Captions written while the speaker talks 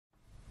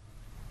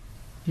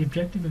The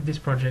objective of this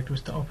project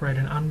was to operate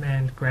an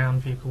unmanned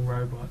ground vehicle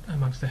robot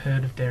amongst a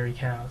herd of dairy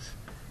cows.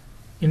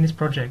 In this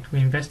project, we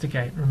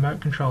investigate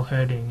remote control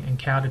herding and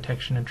cow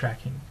detection and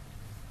tracking.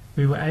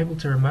 We were able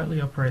to remotely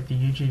operate the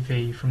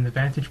UGV from the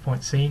vantage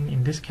point seen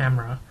in this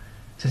camera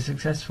to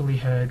successfully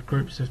herd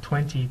groups of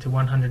 20 to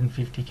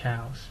 150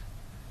 cows.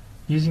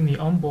 Using the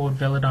onboard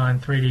Velodyne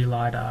 3D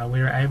LiDAR,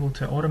 we were able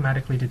to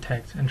automatically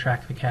detect and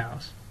track the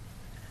cows.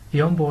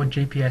 The onboard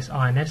GPS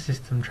INS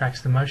system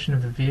tracks the motion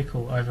of the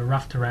vehicle over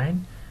rough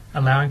terrain,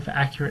 allowing for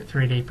accurate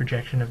 3D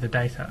projection of the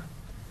data.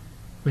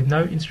 With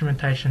no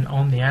instrumentation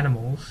on the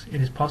animals,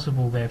 it is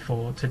possible,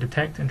 therefore, to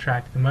detect and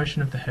track the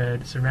motion of the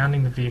herd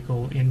surrounding the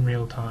vehicle in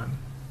real time.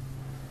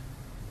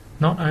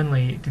 Not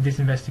only did this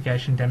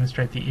investigation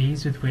demonstrate the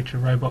ease with which a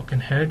robot can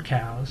herd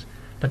cows,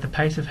 but the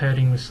pace of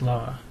herding was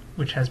slower,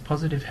 which has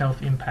positive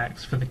health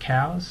impacts for the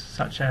cows,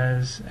 such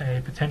as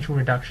a potential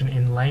reduction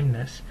in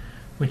lameness,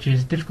 which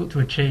is difficult to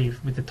achieve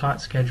with the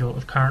tight schedule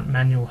of current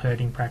manual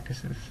herding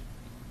practices.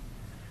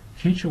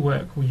 Future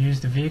work will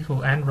use the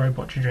vehicle and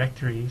robot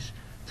trajectories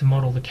to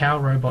model the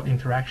cow-robot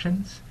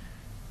interactions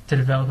to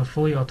develop a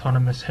fully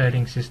autonomous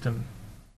herding system.